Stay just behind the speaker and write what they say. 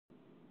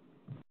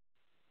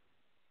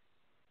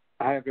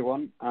Hi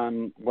everyone,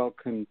 and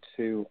welcome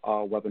to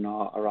our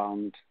webinar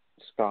around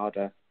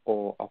SCADA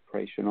or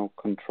operational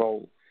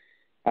control.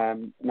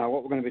 Now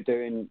what we're going to be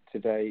doing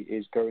today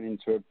is going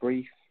into a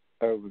brief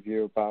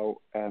overview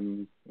about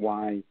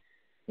why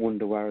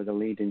Wonderware are the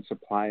leading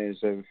suppliers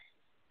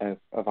of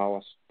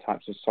our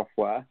types of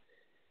software.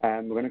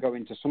 We're going to go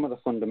into some of the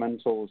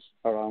fundamentals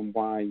around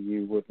why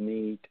you would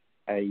need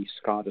a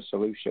SCADA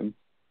solution,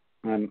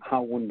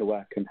 how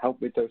Wonderware can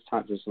help with those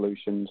types of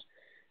solutions,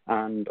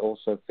 and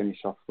also finish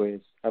off with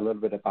a little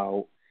bit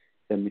about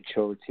the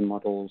maturity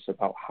models,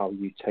 about how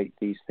you take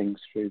these things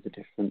through the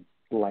different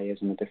layers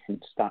and the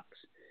different stacks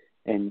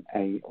in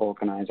a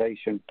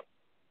organization.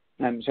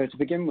 So to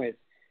begin with,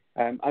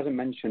 as I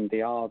mentioned,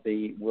 they are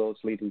the world's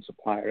leading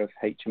supplier of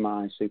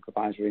HMI,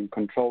 supervisory and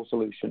control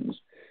solutions.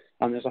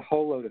 And there's a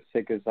whole load of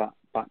figures that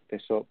back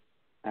this up.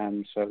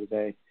 So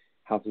they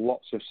have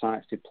lots of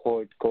sites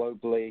deployed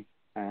globally,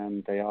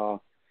 and they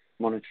are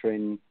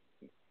monitoring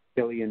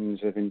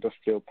billions of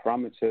industrial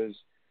parameters.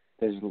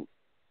 There's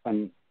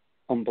an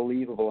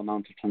unbelievable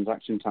amount of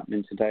transactions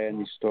happening today, and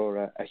they store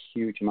a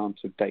huge amount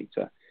of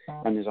data.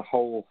 And there's a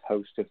whole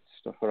host of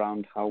stuff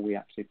around how we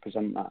actually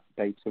present that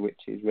data,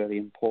 which is really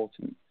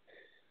important.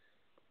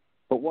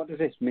 But what does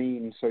this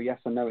mean? So yes,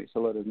 I know it's a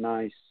lot of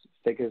nice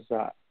figures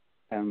that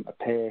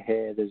appear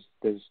here.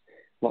 There's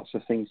lots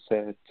of things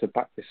to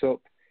back this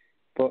up.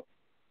 But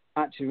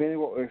actually, really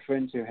what we're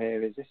referring to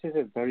here is this is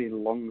a very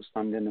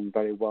long-standing and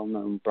very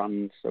well-known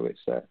brand. So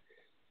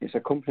it's a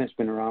company that's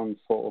been around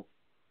for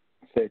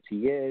 30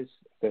 years,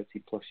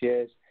 30-plus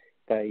years.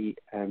 They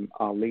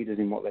are leaders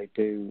in what they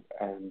do,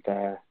 and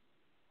their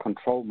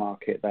control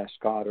market, their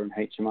SCADA and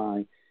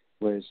HMI,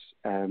 was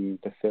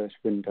the first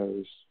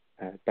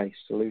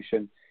Windows-based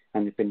solution,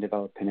 and they've been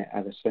developing it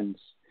ever since.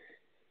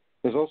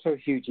 There's also a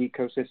huge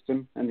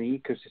ecosystem, and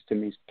the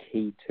ecosystem is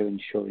key to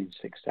ensuring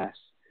success.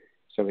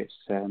 So it's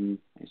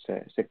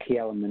a key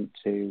element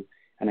to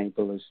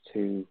enable us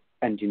to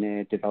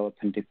engineer, develop,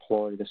 and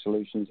deploy the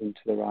solutions into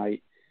the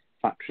right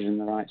factories in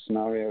the right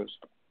scenarios.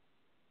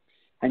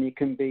 And you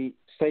can be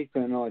safe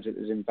in the knowledge that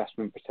there's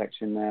investment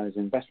protection there. There's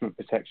investment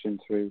protection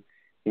through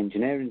the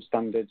engineering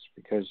standards,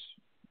 because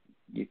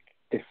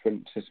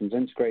different systems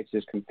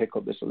integrators can pick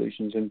up the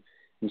solutions and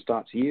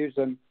start to use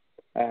them.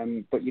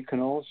 But you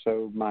can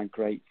also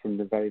migrate from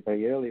the very,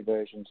 very early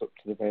versions up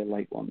to the very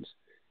late ones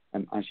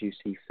as you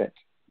see fit.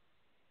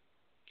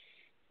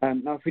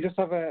 Now, if we just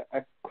have a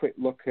quick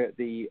look at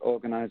the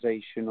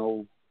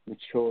organizational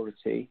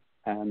maturity,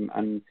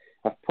 and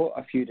I've put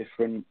a few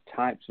different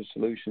types of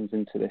solutions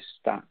into this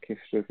stack.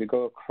 If we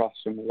go across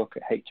and we look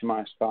at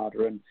HMI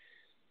SCADA and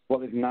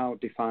what they've now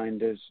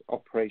defined as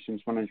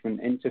operations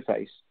management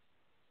interface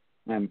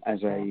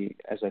as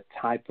a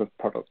type of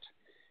product,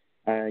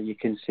 you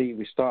can see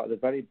we start at the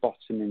very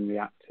bottom in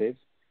reactive.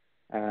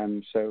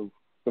 So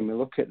when we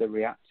look at the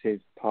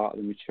reactive part of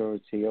the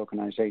maturity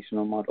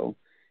organizational model,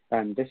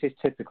 this is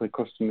typically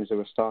customers who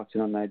are starting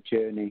on their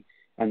journey,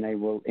 and they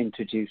will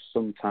introduce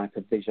some type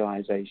of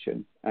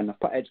visualization. And I've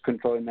put edge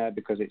control in there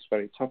because it's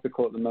very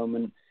topical at the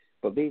moment,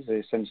 but these are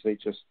essentially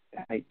just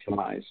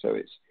HMIs. So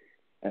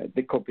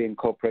they could be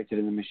incorporated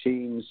in the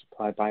machines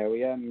supplied by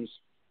OEMs,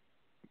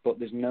 but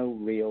there's no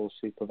real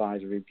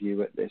supervisory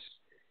view at this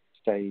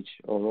stage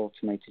or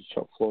automated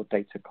shop floor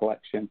data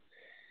collection.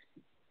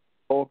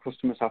 All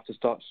customers have to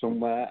start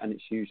somewhere, and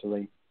it's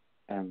usually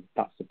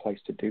that's the place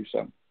to do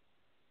so.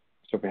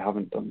 So if we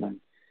haven't done them,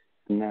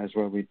 and there's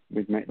where we'd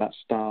make that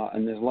start.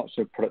 And there's lots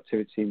of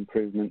productivity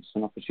improvements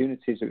and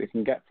opportunities that we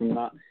can get from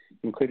that,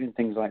 including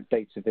things like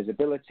data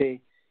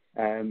visibility,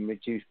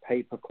 reduced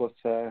paper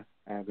clutter,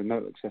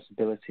 remote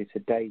accessibility to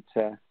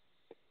data.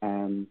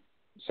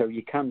 So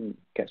you can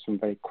get some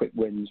very quick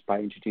wins by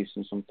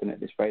introducing something at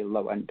this very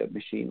low end at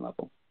machine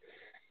level.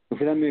 If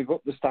we then move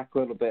up the stack a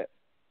little bit,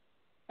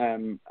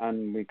 and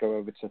we go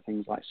over to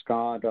things like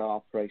SCADA,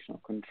 operational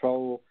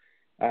control,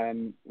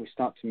 we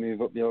start to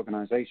move up the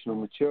organizational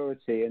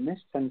maturity, and this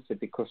tends to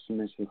be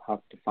customers who have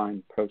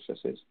defined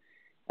processes,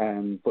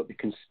 but they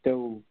can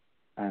still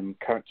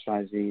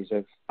characterize these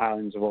as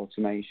islands of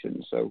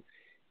automation. So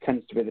it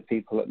tends to be the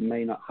people that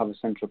may not have a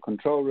central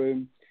control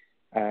room.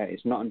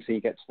 It's not until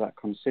you get to that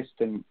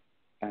consistent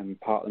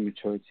part of the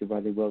maturity where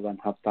they will then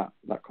have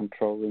that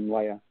control room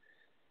layer.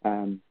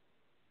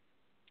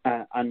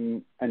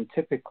 And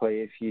typically,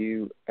 if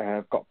you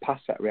got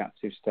past that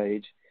reactive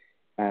stage,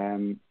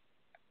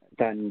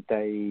 then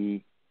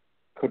they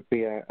could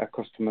be a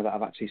customer that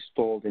have actually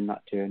stalled in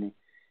that journey.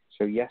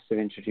 So yes, they've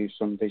introduced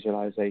some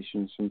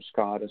visualization, some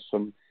SCADA,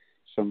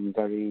 some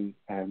very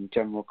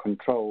general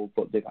control,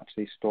 but they've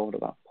actually stalled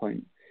at that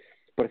point.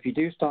 But if you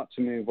do start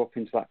to move up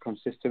into that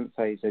consistent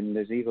phase, then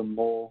there's even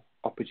more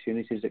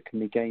opportunities that can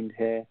be gained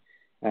here.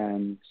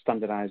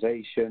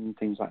 Standardization,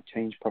 things like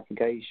change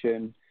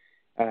propagation,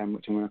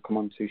 which I'm going to come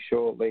on to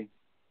shortly.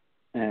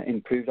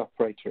 Improved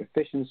operator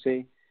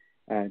efficiency,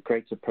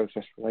 greater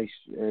process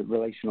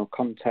relational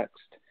context,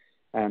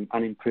 and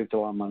improved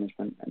alarm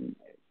management. And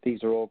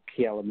these are all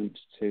key elements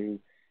to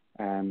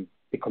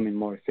becoming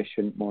more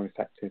efficient, more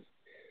effective.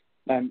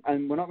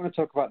 And we're not going to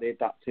talk about the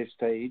adaptive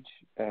stage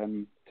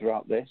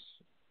throughout this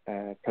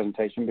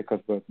presentation because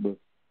we're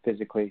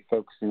physically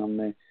focusing on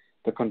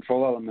the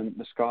control element,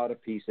 the SCADA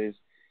pieces.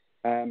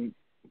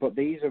 But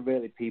these are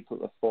really people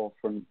at the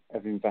forefront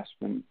of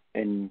investment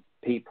in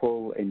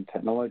people, in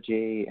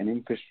technology, in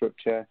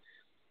infrastructure.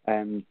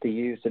 They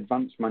use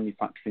advanced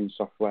manufacturing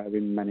software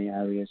in many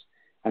areas,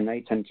 and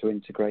they tend to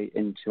integrate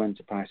into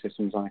enterprise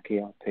systems like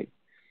ERP.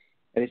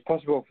 It is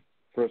possible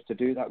for us to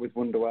do that with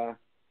Wonderware.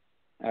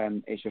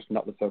 It's just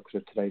not the focus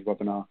of today's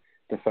webinar.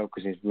 The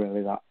focus is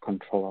really that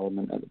control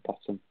element at the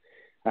bottom.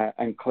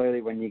 And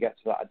clearly, when you get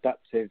to that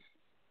adaptive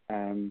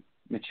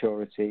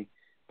maturity,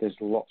 there's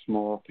lots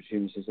more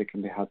opportunities that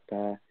can be had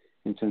there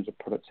in terms of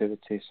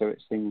productivity. So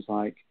it's things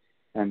like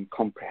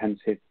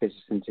comprehensive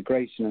business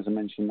integration, as I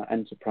mentioned, that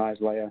enterprise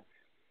layer,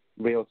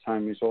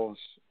 real-time resource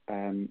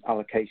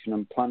allocation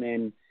and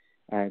planning,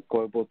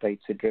 global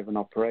data-driven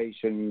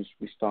operations.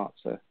 We start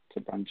to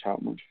branch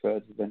out much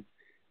further than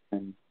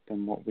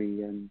what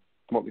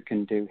we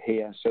can do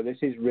here. So this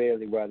is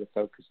really where the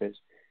focus is,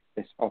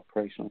 this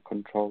operational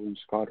control and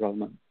SCADA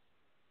element.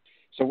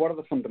 So what are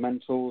the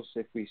fundamentals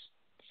if we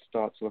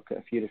start to look at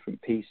a few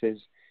different pieces?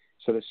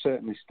 So there's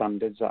certainly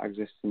standards that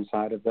exist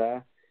inside of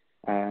there.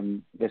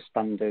 There's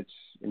standards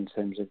in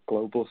terms of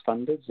global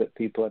standards that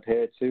people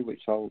adhere to,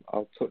 which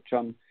I'll touch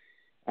on.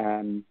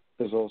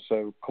 There's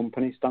also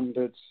company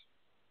standards.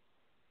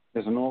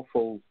 There's an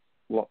awful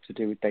lot to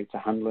do with data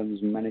handling.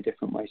 There's many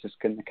different ways to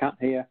skin the cat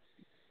here.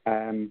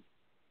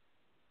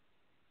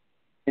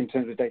 In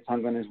terms of data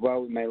handling as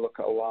well, we may look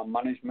at alarm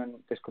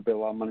management. This could be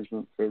alarm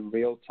management for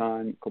real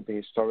time, it could be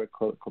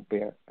historical, it could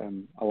be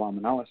alarm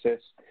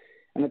analysis.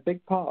 And a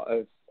big part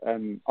of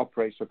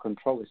operational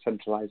control is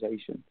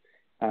centralization.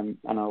 And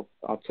I'll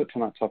touch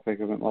on that topic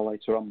a bit more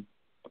later on.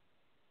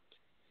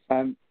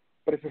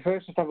 But if we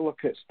first just have a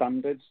look at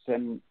standards,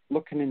 and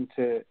looking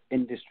into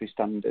industry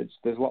standards,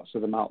 there's lots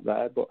of them out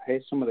there, but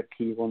here's some of the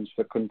key ones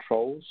for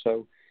control.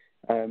 So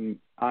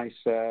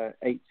ISA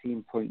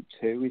 18.2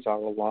 is our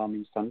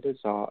alarming standards,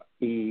 our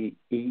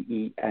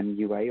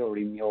EEMUA or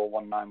EMUA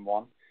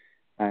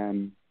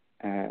 191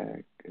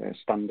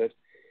 standard.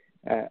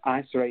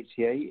 ISA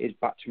 88 is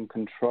batch and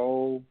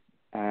control.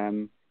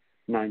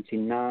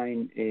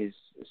 99 is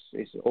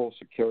all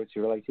security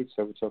related,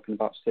 so we're talking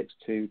about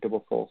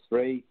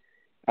 62443.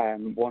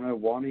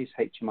 101 is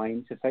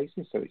HMI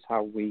interfaces, so it's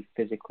how we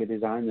physically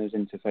design those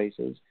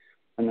interfaces.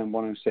 And then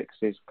 106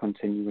 is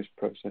continuous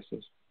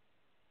processes.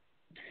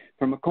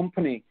 From a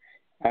company,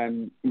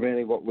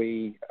 really what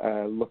we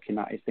are looking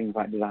at is things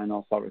like design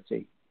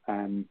authority.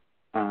 And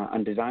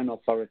design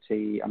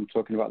authority, I'm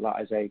talking about that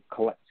as a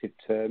collective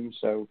term,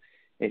 so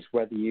it's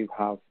whether you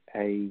have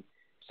a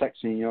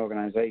section in your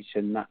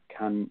organization that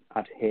can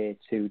adhere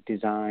to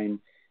design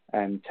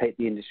and take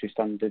the industry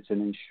standards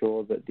and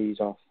ensure that these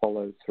are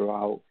followed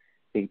throughout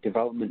the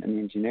development and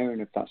the engineering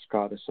of that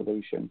SCADA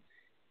solution,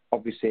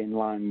 obviously in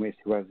line with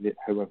whoever the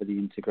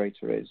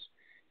integrator is.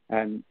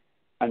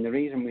 And the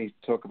reason we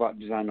talk about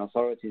design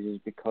authorities is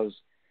because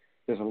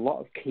there's a lot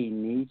of key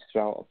needs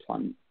throughout a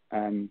plant.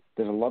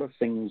 There's a lot of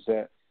things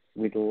that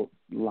we'd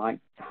like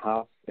to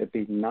have, it'd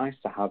be nice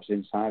to have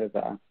inside of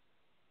there.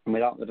 And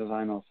without the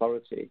design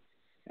authority,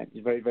 it's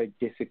very, very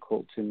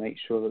difficult to make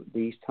sure that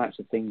these types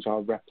of things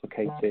are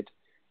replicated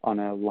on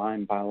a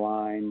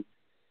line-by-line,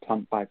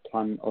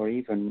 plant-by-plant, or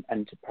even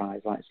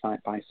enterprise, like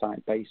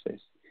site-by-site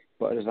basis.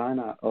 But a design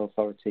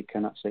authority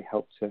can actually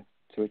help to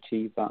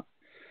achieve that.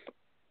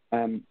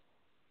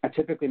 I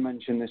typically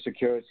mention the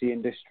security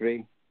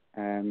industry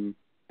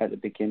at the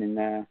beginning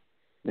there,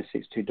 the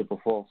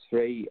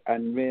 62443,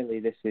 and really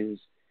this is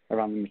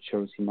around the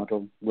maturity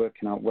model,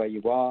 working out where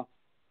you are,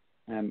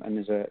 and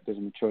there's a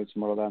maturity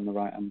model there on the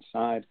right-hand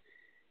side,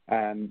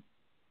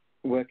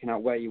 working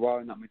out where you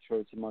are in that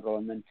maturity model,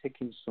 and then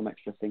ticking some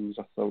extra things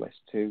off the list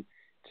to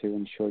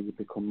ensure you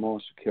become more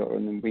secure.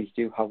 And then we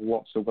do have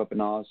lots of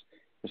webinars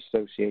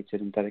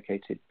associated and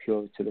dedicated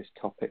purely to this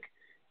topic.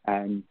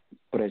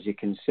 But as you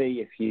can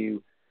see, if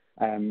you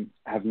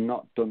have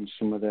not done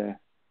some of the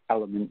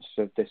elements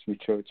of this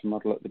maturity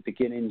model at the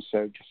beginning,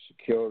 so just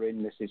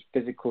securing, this is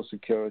physical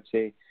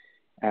security,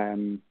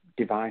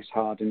 device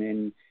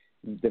hardening,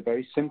 the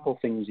very simple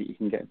things that you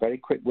can get very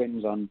quick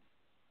wins on.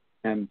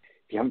 If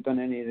you haven't done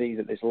any of these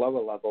at this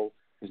lower level,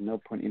 there's no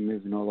point in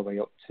moving all the way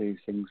up to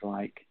things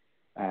like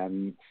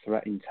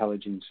threat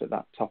intelligence at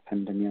that top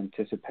end and the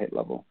anticipate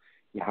level.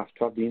 You have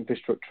to have the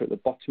infrastructure at the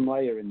bottom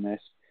layer in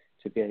this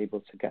to be able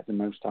to get the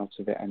most out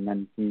of it and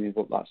then move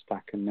up that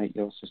stack and make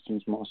your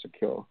systems more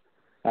secure.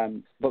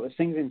 But there's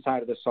things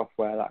inside of the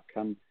software that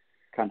can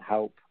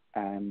help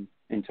in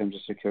terms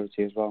of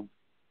security as well.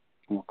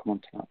 And we'll come on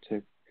to that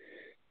too.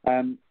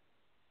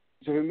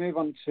 So we move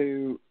on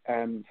to,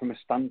 from a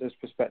standards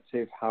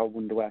perspective, how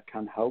Wonderware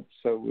can help.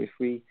 So if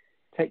we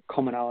take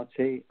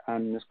commonality,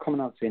 and there's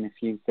commonality in a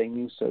few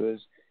things. So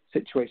there's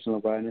situational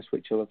awareness,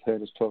 which you'll have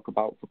heard us talk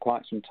about for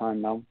quite some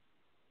time now.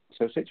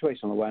 So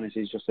situational awareness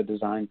is just a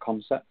design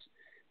concept.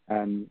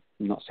 I'm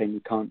not saying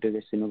you can't do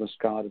this in other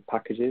SCADA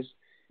packages,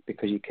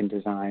 because you can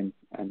design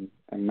and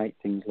make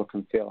things look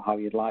and feel how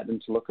you'd like them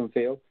to look and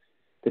feel.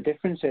 The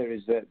difference here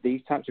is that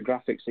these types of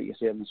graphics that you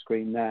see on the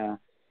screen there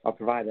are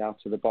provided out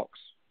of the box.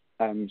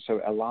 So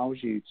it allows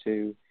you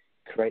to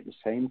create the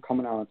same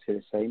commonality,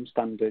 the same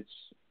standards.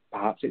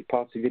 Perhaps it's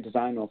part of your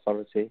design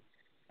authority,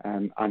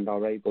 and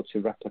are able to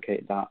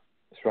replicate that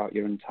throughout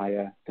your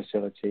entire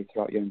facility,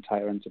 throughout your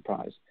entire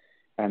enterprise.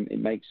 It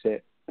makes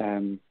it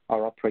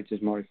our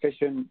operators more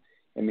efficient.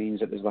 It means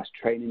that there's less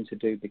training to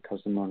do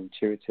because they're more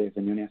intuitive,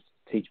 and you only have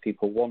to teach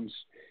people once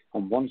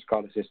on one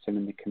SCADA system,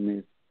 and they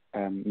can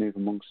move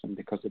amongst them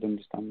because they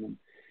understand them.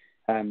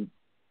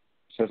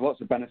 So there's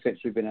lots of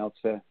benefits. We've been able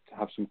to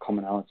have some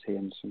commonality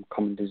and some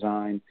common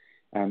design,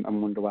 and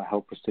Wonderware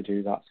help us to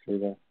do that through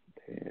the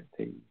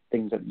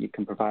things that you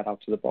can provide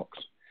out of the box.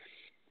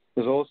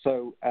 There's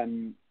also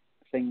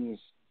things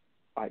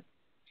like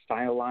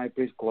style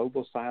libraries,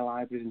 global style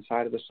libraries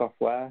inside of the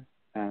software.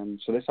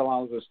 So this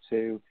allows us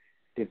to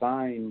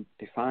define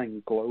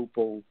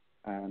global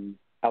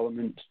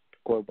elements,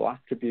 global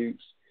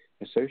attributes,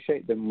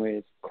 associate them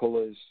with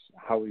colours,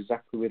 how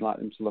exactly we'd like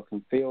them to look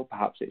and feel.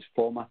 Perhaps it's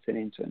formatting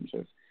in terms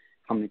of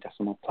how many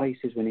decimal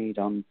places we need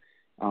on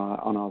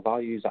our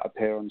values that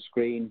appear on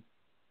screen.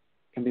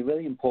 Can be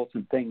really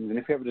important things. And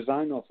if we have a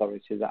design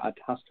authority that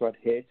has to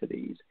adhere to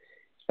these,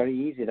 it's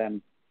very easy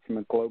then from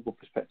a global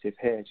perspective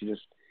here to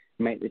just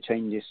make the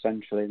changes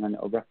centrally, and then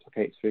it'll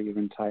replicate through your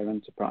entire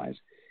enterprise.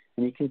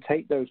 And you can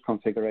take those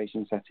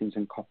configuration settings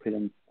and copy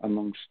them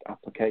amongst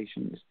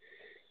applications.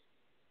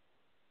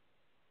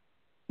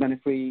 Then if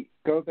we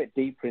go a bit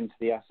deeper into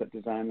the asset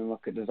design and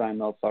look at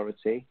design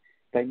authority,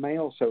 they may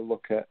also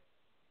look at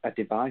a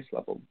device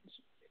level.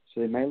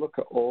 So they may look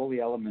at all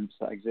the elements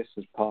that exist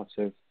as part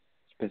of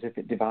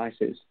specific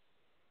devices,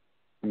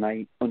 and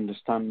they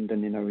understand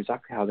and they know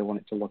exactly how they want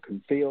it to look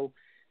and feel,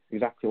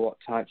 exactly what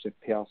types of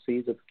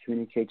PLCs they're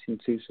communicating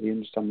to, so they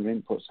understand their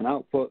inputs and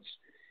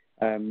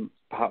outputs,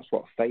 perhaps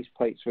what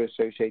faceplates are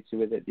associated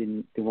with it.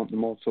 They want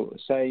them all to look the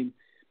same.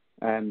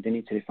 They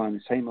need to define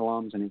the same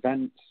alarms and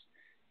events.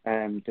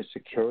 The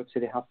security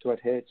they have to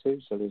adhere to,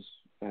 so there's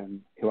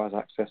who has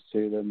access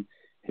to them,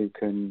 who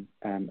can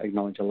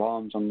acknowledge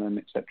alarms on them,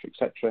 etc.,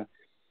 etc.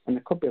 And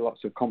there could be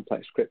lots of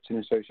complex scripting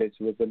associated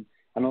with them,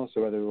 and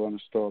also whether we want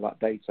to store that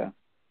data.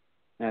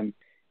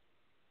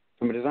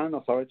 From a design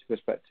authority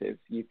perspective,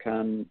 you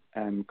can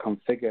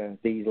configure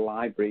these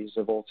libraries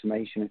of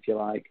automation, if you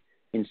like,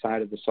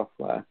 inside of the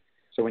software.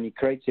 So when you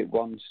create it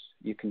once,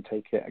 you can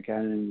take it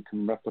again and you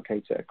can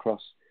replicate it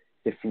across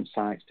different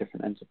sites,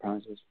 different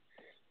enterprises.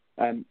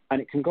 And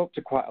it can go up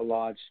to quite a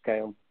large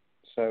scale.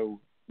 So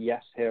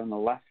yes, here on the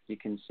left, you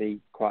can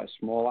see quite a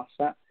small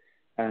asset,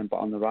 but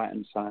on the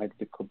right-hand side,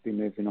 we could be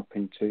moving up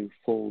into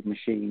full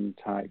machine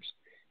types.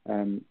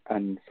 And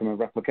from a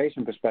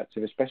replication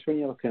perspective, especially when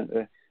you're looking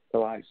at the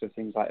likes of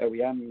things like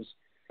OEMs,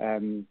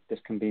 this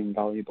can be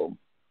invaluable.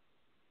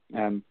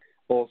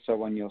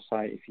 Also on your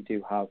site, if you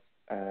do have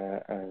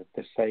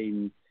the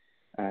same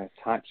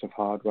types of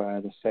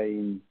hardware, the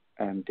same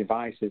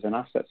devices and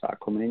assets that are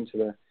coming into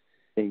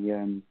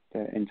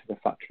the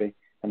factory,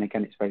 and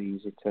again, it's very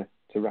easy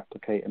to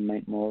replicate and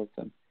make more of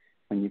them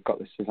when you've got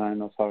this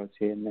design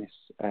authority and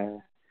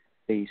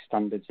these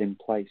standards in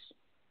place.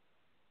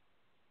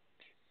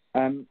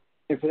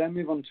 If we then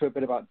move on to a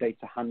bit about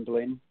data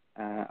handling,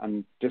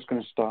 I'm just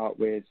going to start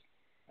with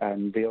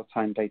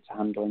real-time data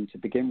handling to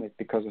begin with,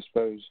 because I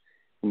suppose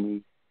when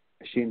we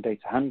assume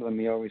data handling,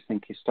 we always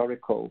think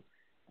historical.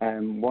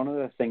 One of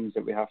the things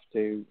that we have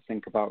to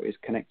think about is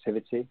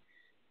connectivity.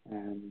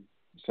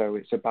 So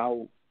it's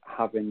about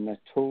having the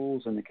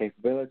tools and the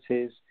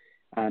capabilities,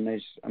 and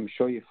as I'm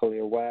sure you're fully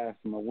aware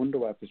from a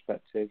Wonderware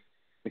perspective,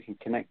 we can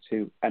connect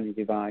to any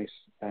device,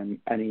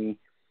 any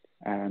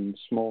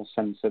small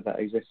sensor that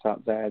exists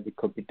out there. They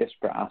could be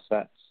disparate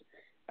assets.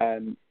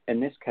 In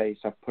this case,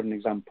 I've put an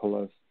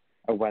example of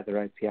a weather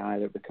API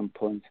that we can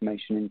pull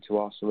information into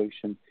our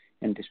solution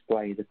and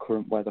display the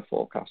current weather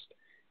forecast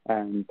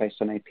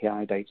based on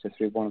API data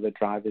through one of the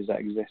drivers that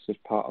exists as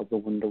part of the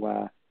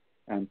Wonderware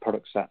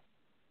product set.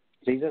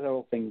 These are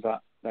all things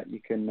that you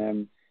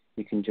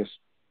can just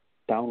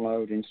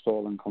download,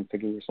 install, and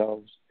configure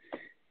yourselves.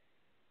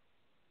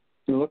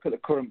 You look at the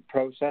current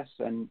process,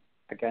 and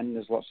again,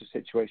 there's lots of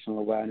situational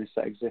awareness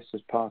that exists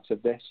as part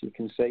of this. You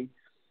can see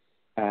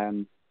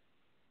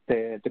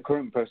the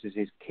current process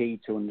is key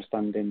to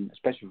understanding,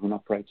 especially from an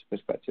operator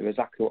perspective,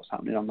 exactly what's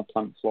happening on the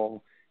plant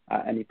floor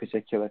at any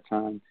particular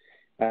time.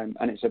 And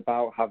it's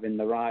about having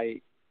the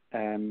right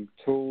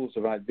tools,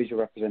 the right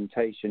visual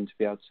representation to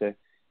be able to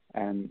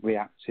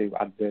react to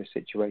adverse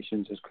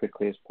situations as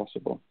quickly as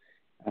possible,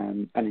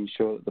 and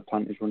ensure that the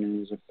plant is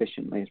running as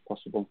efficiently as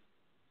possible.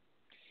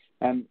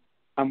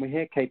 And we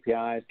hear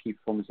KPIs, key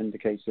performance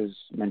indicators,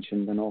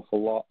 mentioned an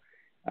awful lot.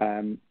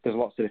 There's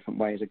lots of different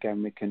ways,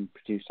 again, we can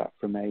produce that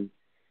from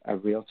a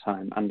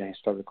real-time and a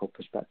historical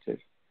perspective.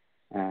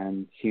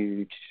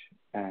 Huge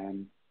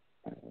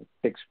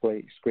big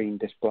screen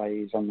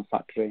displays on the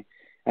factory.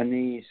 And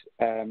these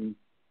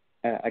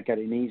are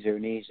getting easier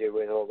and easier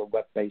with all the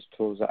web-based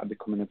tools that are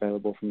becoming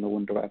available from the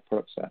Wonderware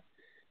product set.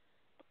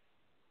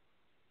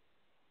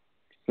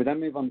 We then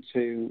move on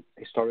to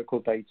historical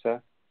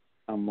data,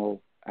 and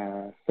we'll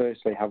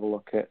firstly have a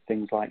look at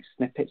things like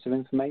snippets of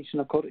information.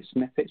 I called it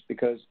snippets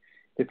because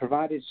they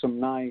provided some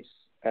nice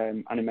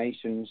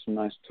animations, some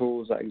nice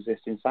tools that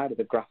exist inside of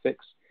the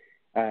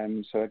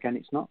graphics. So again,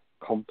 it's not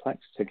complex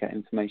to get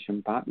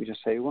information back. We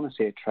just say we want to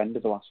see a trend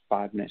of the last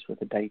 5 minutes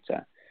worth of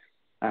data,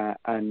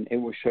 and it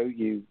will show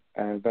you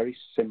very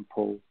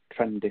simple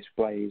trend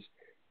displays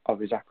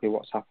of exactly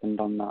what's happened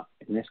on that,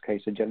 in this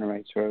case, a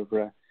generator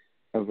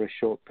over a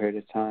short period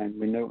of time.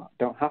 We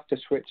don't have to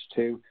switch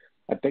to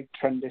a big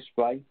trend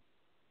display,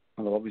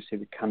 although obviously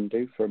we can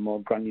do for a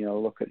more granular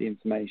look at the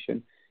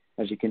information,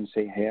 as you can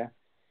see here.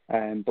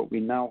 But we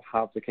now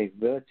have the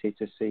capability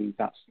to see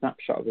that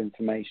snapshot of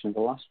information of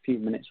the last few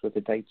minutes worth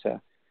of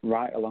data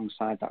right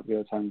alongside that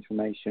real-time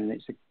information. And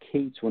it's a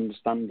key to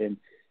understanding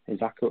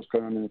exactly what's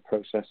going on in the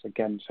process,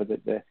 again, so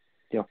that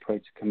the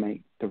operator can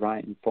make the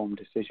right informed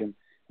decision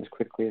as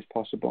quickly as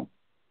possible.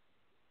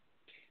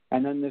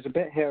 And then there's a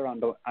bit here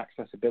around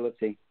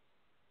accessibility.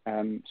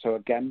 So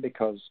again,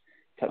 because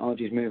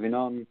technology is moving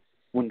on,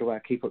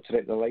 Wonderware keep up to date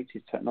with the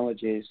latest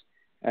technologies,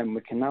 and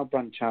we can now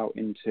branch out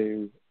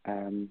into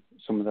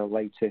some of the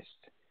latest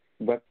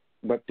web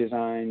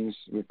designs.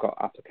 We've got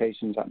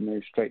applications that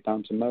move straight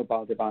down to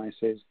mobile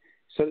devices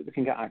so that we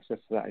can get access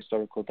to that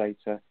historical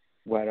data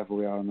wherever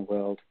we are in the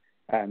world,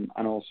 and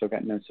also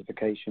get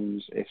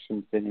notifications if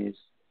something is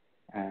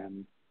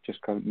just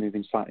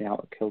moving slightly out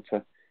of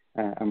kilter,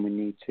 and we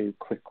need to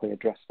quickly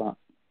address that.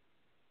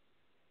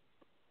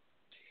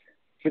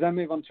 If we then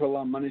move on to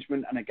alarm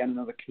management, and again,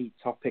 another key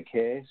topic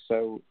here.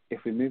 So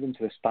if we move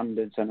into the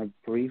standards, and I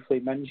briefly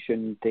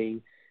mentioned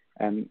the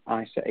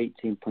ISA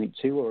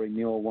 18.2 or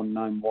Renewal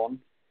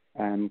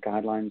 191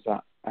 guidelines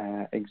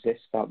that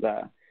exist out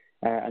there.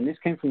 And this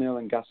came from the oil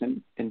and gas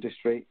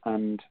industry,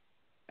 and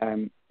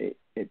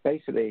it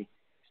basically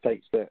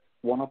states that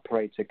one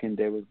operator can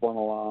deal with one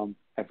alarm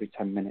every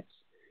 10 minutes.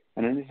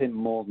 And anything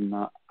more than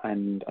that,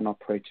 and an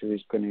operator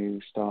is going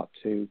to start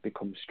to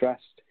become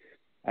stressed,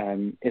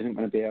 isn't going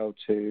to be able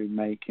to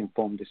make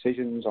informed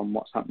decisions on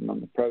what's happening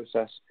on the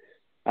process.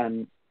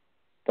 And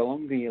the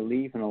longer you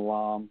leave an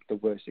alarm, the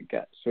worse it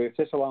gets. So if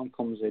this alarm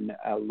comes in at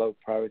a low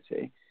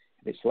priority,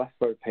 if it's left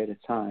for a period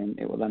of time,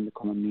 it will then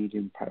become a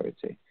medium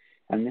priority.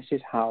 And this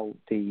is how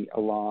the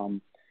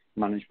alarm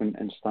management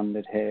and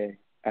standard here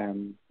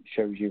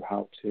shows you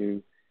how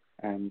to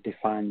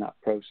define that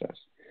process.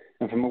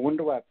 And from a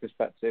Wonderware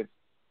perspective,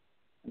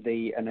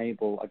 they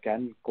enable,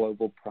 again,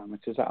 global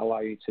parameters that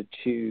allow you to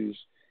choose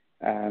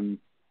the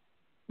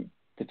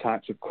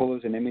types of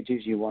colors and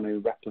images you want to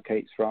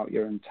replicate throughout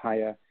your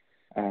entire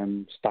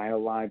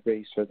style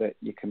library, so that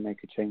you can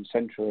make a change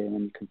centrally and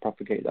then you can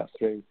propagate that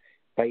through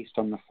based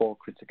on the 4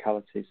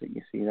 criticalities that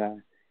you see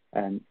there,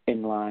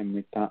 in line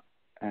with that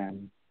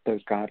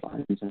those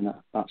guidelines and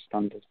that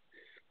standard.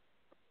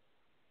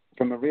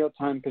 From a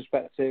real-time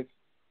perspective,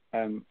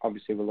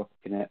 obviously we're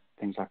looking at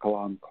things like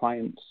alarm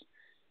clients,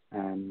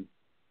 and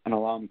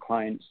alarm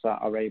clients that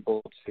are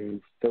able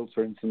to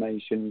filter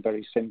information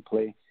very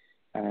simply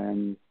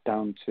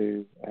down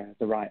to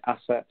the right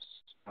assets,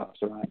 perhaps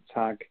the right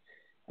tag,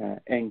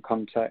 in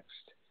context.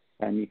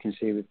 And you can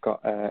see we've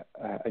got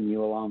a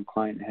new alarm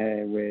client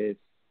here with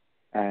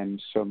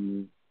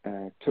some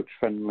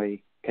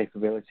touch-friendly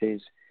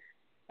capabilities.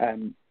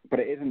 But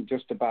it isn't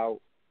just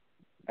about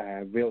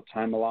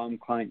real-time alarm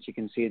clients. You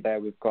can see there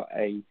we've got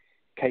a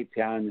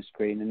KPI on the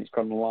screen, and it's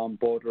got an alarm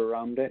border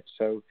around it.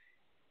 So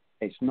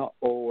it's not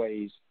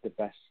always the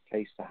best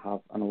case to have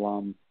an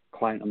alarm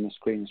client on the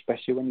screen,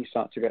 especially when you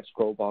start to get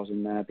scroll bars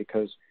in there,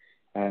 because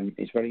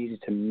it's very easy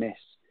to miss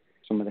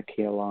some of the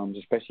key alarms,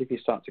 especially if you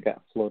start to get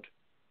a flood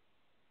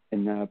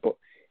in there. But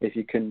if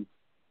you can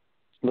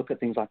look at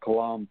things like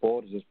alarm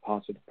borders as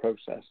part of the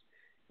process,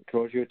 it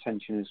draws your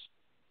attention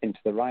into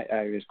the right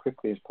area as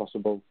quickly as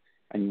possible,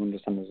 and you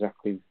understand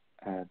exactly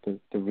the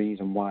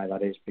reason why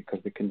that is, because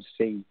we can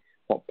see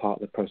what part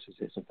of the process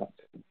is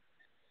affected.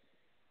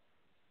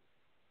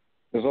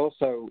 There's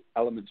also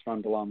elements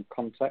around alarm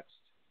context.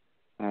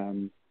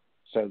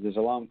 So there's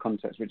alarm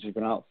context, which has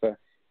been out for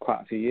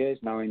quite a few years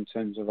now in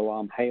terms of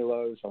alarm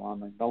halos,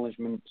 alarm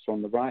acknowledgement. So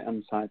on the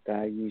right-hand side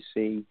there, you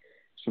see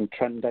some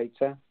trend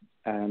data,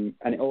 and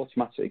it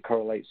automatically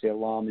correlates the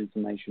alarm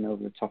information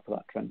over the top of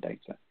that trend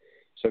data.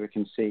 So we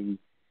can see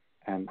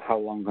how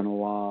long an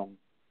alarm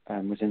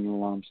was in an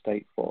alarm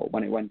state for,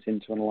 when it went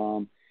into an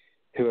alarm,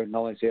 who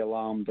acknowledged the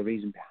alarm, the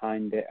reason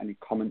behind it, any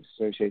comments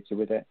associated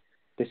with it.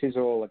 This is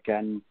all,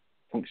 again,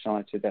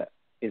 functionality that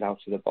is out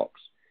of the box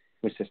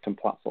with system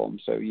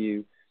platforms. So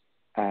you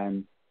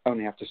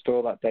only have to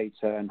store that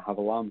data and have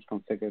alarms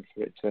configured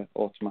for it to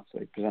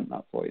automatically present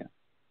that for you.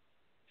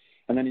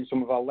 And then in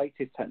some of our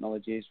latest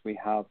technologies, we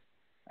have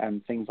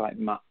things like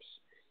maps.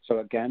 So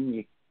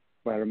again,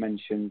 where I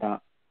mentioned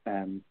that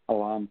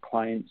alarm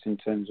clients in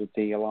terms of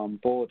the alarm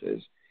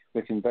borders,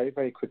 we can very,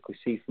 very quickly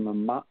see from a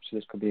map, so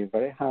this could be a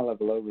very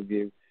high-level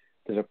overview,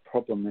 there's a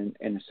problem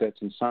in a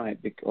certain site,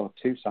 or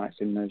 2 sites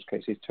in those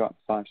cases, 2 out of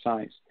 5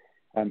 sites,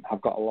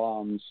 have got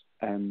alarms,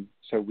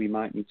 so we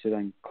might need to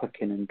then click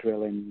in and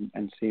drill in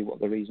and see what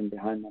the reason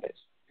behind that is.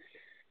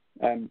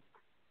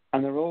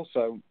 And there are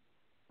also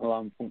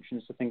alarm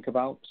functions to think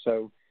about.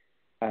 So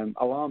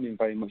alarming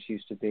very much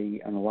used to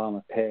be an alarm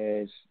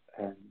appears,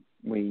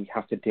 we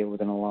have to deal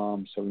with an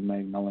alarm, so we may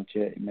acknowledge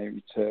it, it may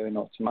return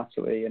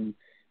automatically and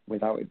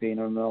without it being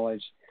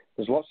acknowledged.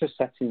 There's lots of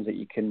settings that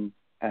you can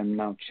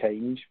now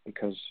change,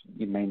 because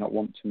you may not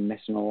want to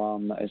miss an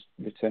alarm that is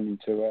returning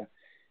to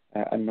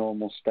a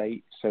normal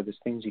state. So there's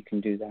things you can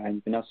do there, and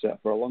you've been able to do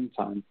that for a long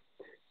time.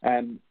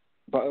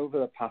 But over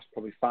the past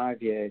probably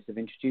 5 years, they've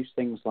introduced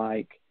things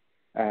like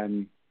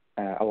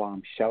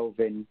alarm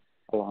shelving,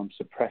 alarm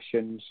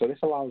suppression. So this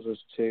allows us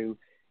to,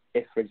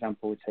 if, for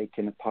example, we're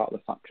taking a part of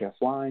the factory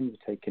offline,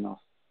 we're taking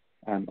off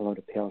a load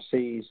of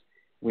PLCs,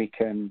 we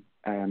can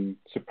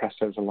suppress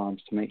those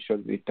alarms to make sure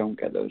that we don't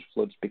get those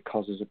floods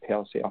because there's a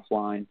PLC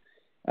offline.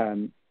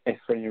 If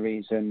for any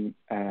reason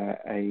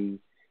an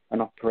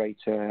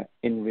operator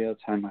in real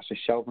time has to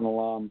shelve an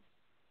alarm,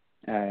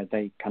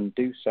 they can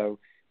do so,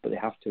 but they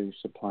have to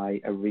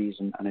supply a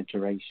reason and a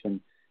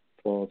duration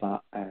for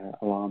that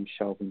alarm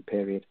shelving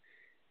period,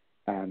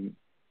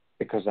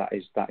 because that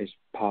is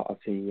part of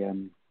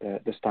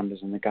the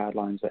standards and the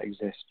guidelines that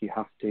exist. You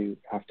have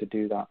to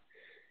do that.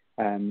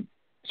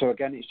 So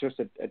again, it's just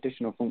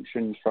additional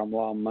functions from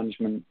alarm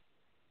management.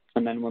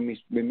 And then when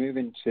we move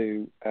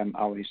into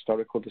our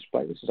historical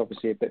display, this is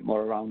obviously a bit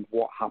more around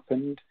what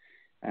happened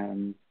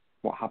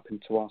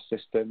to our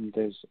system.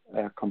 There's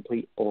a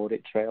complete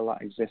audit trail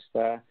that exists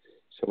there.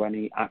 So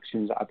any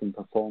actions that have been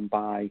performed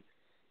by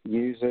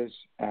users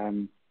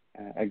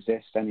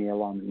exist, any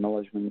alarm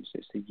acknowledgements,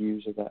 it's the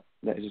user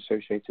that is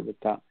associated with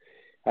that.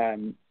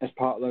 As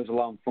part of those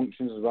alarm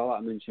functions as well, that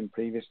I mentioned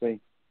previously,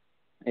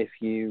 if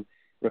you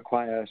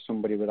require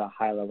somebody with a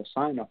high-level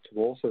sign-off to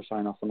also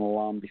sign off an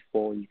alarm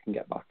before you can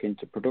get back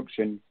into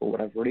production for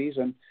whatever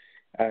reason,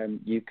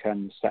 you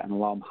can set an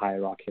alarm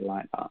hierarchy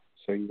like that,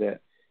 so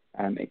that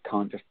it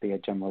can't just be a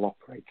general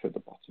operator at the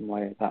bottom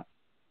layer that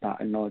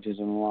acknowledges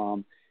an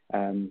alarm.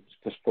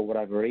 Just for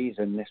whatever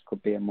reason, this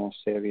could be a more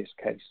serious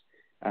case,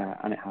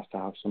 and it has to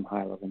have some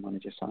high-level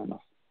manager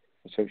sign-off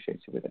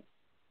associated with it.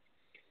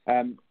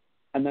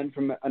 And then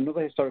from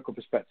another historical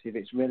perspective,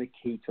 it's really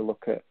key to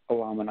look at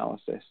alarm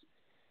analysis.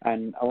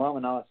 And alarm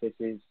analysis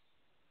is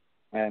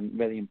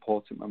really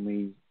important when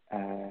we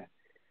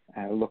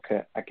look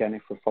at, again,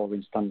 if we're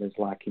following standards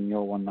like in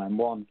your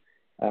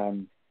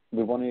 191,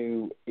 we want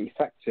to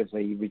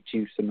effectively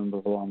reduce the number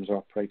of alarms our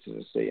operators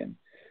are seeing.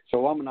 So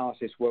alarm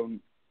analysis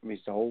won't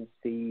resolve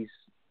these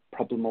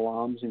problem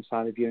alarms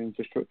inside of your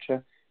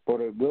infrastructure, but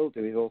what it will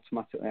do is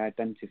automatically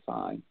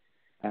identify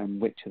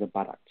which are the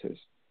bad actors.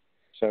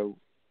 So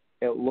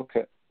it'll look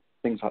at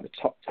things like the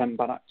top 10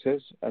 bad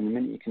actors, and the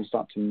minute you can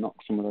start to knock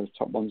some of those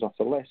top ones off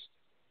the list,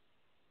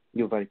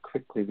 you'll very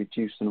quickly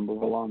reduce the number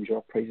of alarms your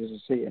operators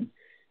are seeing,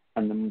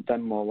 and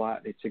then more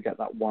likely to get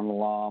that one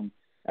alarm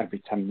every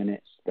 10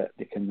 minutes that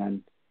they can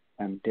then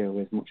deal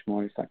with much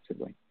more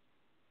effectively.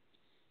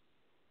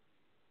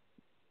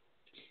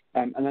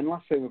 And then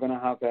lastly, we're going to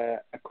have a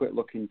quick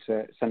look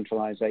into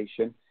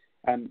centralization.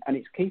 And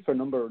it's key for a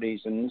number of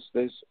reasons.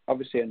 There's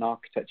obviously an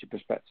architecture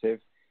perspective,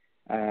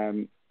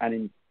 and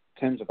in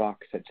terms of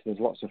architecture, there's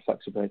lots of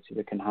flexibility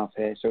we can have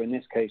here. So in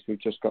this case,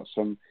 we've just got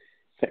some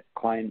thick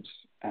clients.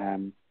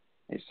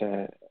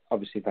 It's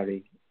obviously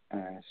very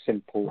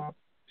simple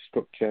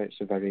structure. It's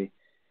a very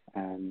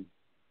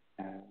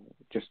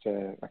just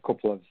a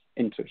couple of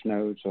in-touch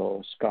nodes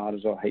or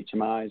SCADAs or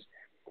HMIs.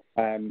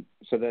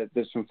 So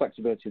there's some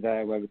flexibility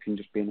there where we can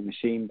just be on a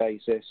machine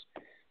basis.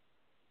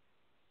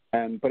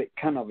 But it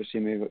can obviously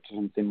move up to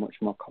something much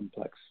more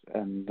complex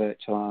and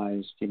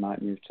virtualized. You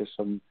might move to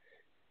some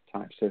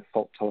types of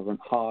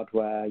fault-tolerant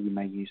hardware. You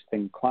may use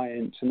thin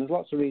clients, and there's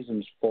lots of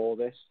reasons for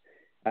this.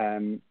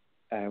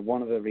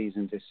 One of the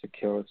reasons is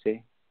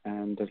security,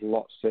 and there's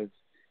lots of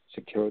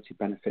security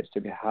benefits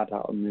to be had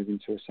out of moving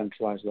to a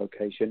centralized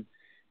location.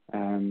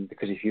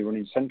 Because if you're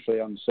running centrally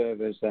on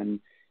servers, then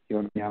you're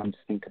only having to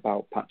think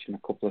about patching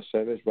a couple of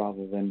servers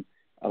rather than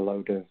a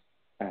load of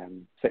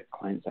thick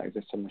clients that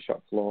exist on the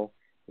shop floor.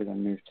 We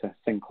then move to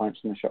thin clients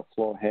on the shop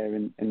floor here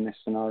in this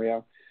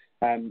scenario.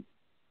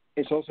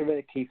 It's also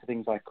really key for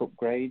things like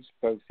upgrades,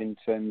 both in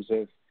terms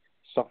of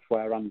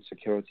software and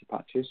security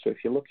patches. So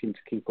if you're looking to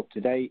keep up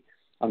to date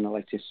on the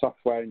latest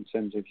software in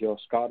terms of your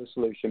SCADA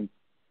solution,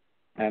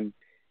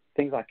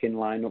 things like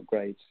inline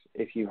upgrades,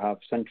 if you have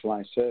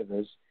centralized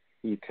servers,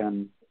 you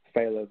can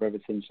fail over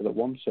everything so that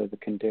one server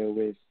can deal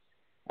with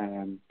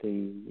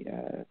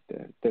the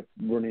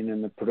running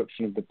and the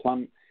production of the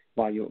plant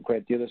while you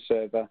upgrade the other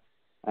server,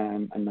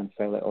 and then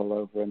fail it all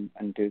over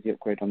and do the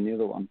upgrade on the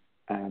other one.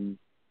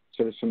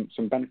 So there's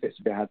some benefits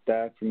to be had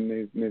there from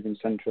moving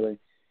centrally.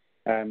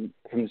 From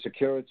the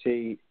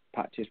security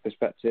patches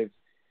perspective,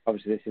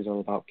 obviously this is all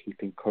about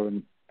keeping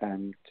current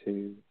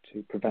to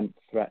prevent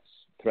threat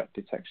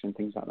detection,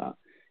 things like that.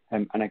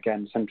 And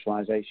again,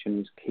 centralization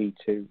is key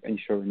to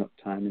ensuring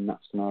uptime in that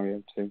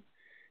scenario too.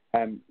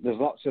 There's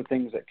lots of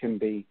things that can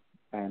be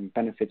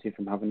benefited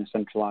from having a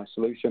centralized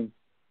solution.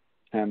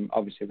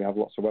 Obviously, we have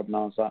lots of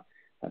webinars that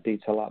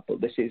detail that,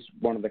 but this is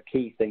one of the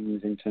key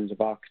things in terms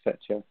of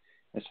architecture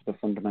as to the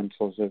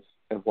fundamentals of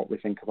what we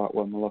think about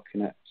when we're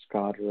looking at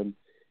SCADA and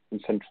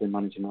centrally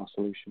managing our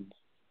solutions.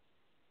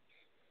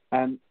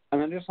 And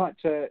I'd just like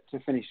to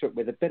finish up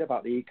with a bit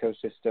about the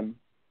ecosystem.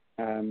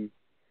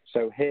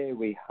 So here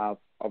we have,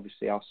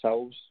 obviously,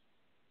 ourselves,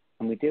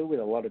 and we deal with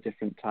a lot of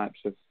different types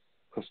of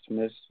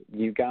customers,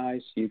 you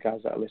guys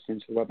that are listening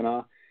to the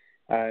webinar.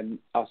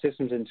 Our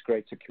systems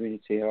integrator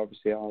community are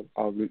obviously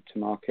our route to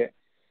market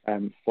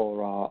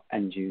for our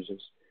end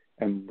users.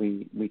 And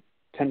we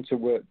tend to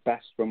work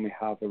best when we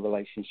have a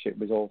relationship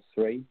with all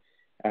three,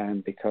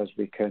 because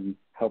we can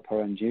help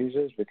our end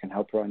users, we can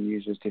help our end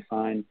users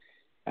define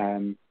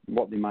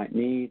what they might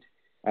need.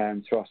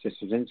 Through our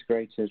systems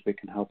integrators, we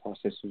can help our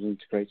systems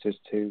integrators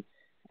to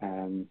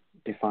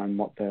define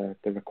what the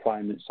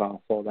requirements are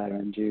for their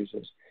end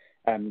users.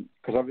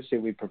 Because obviously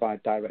we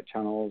provide direct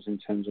channels in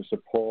terms of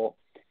support,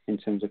 in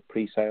terms of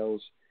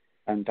pre-sales,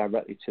 and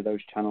directly to those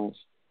channels.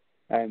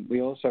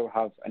 We also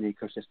have an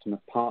ecosystem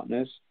of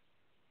partners,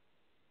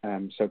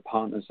 so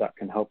partners that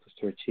can help us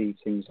to achieve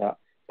things that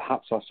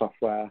perhaps our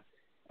software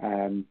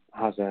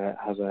has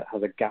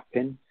a gap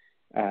in.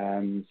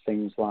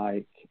 Things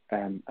like,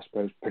 I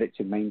suppose,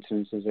 predictive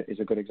maintenance is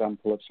a good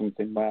example of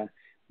something where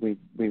we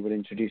would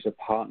introduce a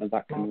partner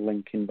that can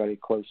link in very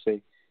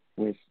closely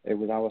with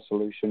our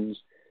solutions.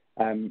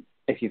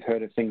 If you've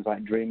heard of things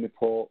like Dream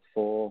Report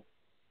for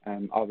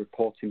our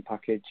reporting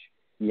package,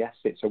 yes,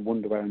 it's a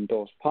Wonderware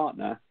endorsed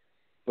partner,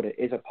 but it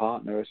is a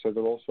partner, so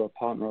they're also a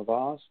partner of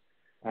ours,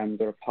 and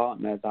they're a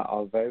partner that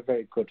are very,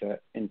 very good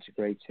at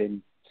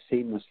integrating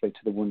seamlessly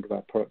to the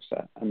Wonderware product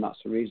set, and that's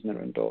the reason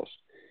they're endorsed.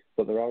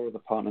 But there are other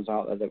partners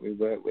out there that we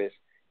work with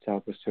to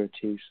help us to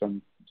achieve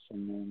some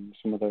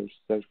of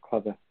those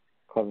clever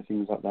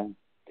things out there.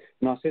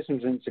 And our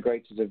systems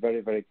integrators are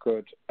very, very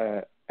good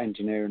at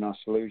engineering our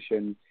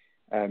solution,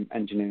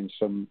 engineering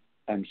some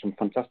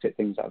fantastic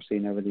things that I've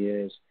seen over the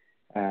years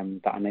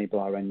that enable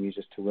our end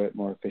users to work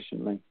more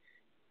efficiently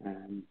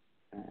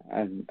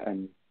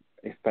and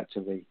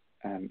effectively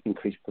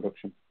increase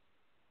production.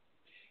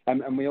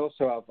 And we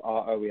also have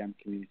our OEM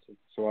community.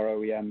 So our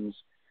OEMs,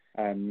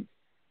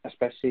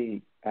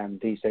 especially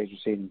these days, we're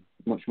seeing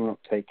much more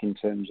uptake in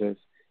terms of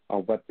our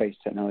web-based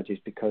technologies,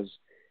 because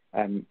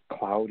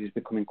cloud is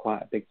becoming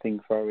quite a big thing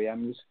for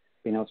OEMs,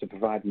 being able to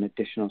provide an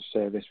additional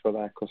service for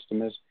their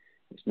customers.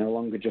 It's no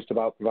longer just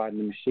about providing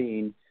the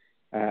machine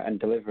and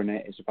delivering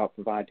it. It's about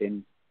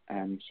providing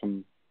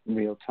some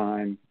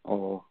real-time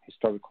or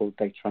historical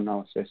data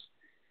analysis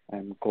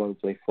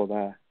globally for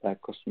their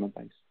customer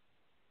base.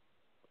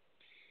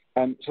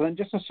 So then,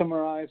 just to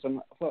summarise, and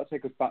I thought I'd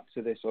take us back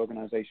to this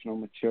organisational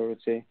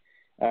maturity,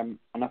 and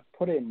I've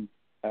put in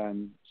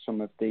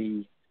some of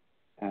the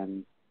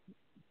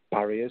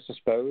barriers, I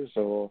suppose,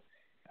 or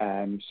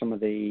some of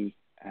the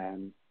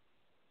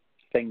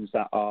things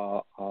that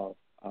are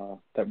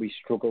that we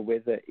struggle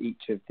with at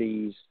each of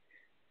these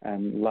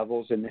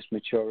levels in this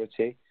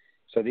maturity.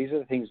 So these are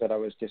the things that I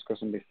was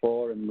discussing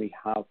before, and we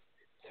have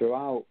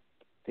throughout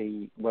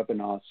the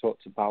webinar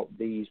talked about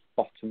these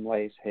bottom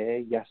layers here.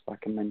 Yes,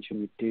 like I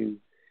mentioned, we do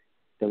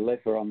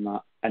deliver on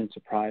that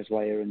enterprise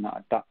layer and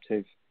that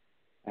adaptive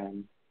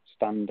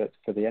standard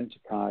for the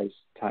enterprise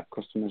type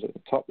customers at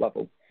the top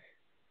level.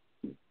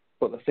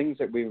 But the things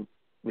that we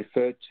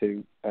referred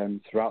to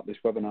throughout this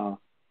webinar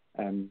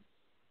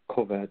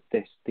cover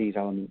these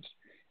elements,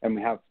 and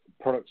we have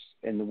products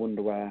in the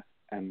Wonderware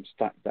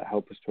stack that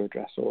help us to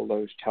address all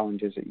those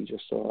challenges that you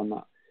just saw on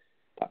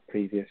that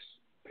previous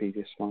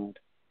slide.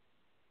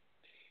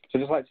 So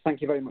I'd just like to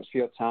thank you very much for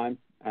your time,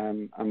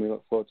 and we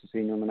look forward to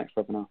seeing you on the next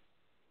webinar.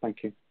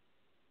 Thank you.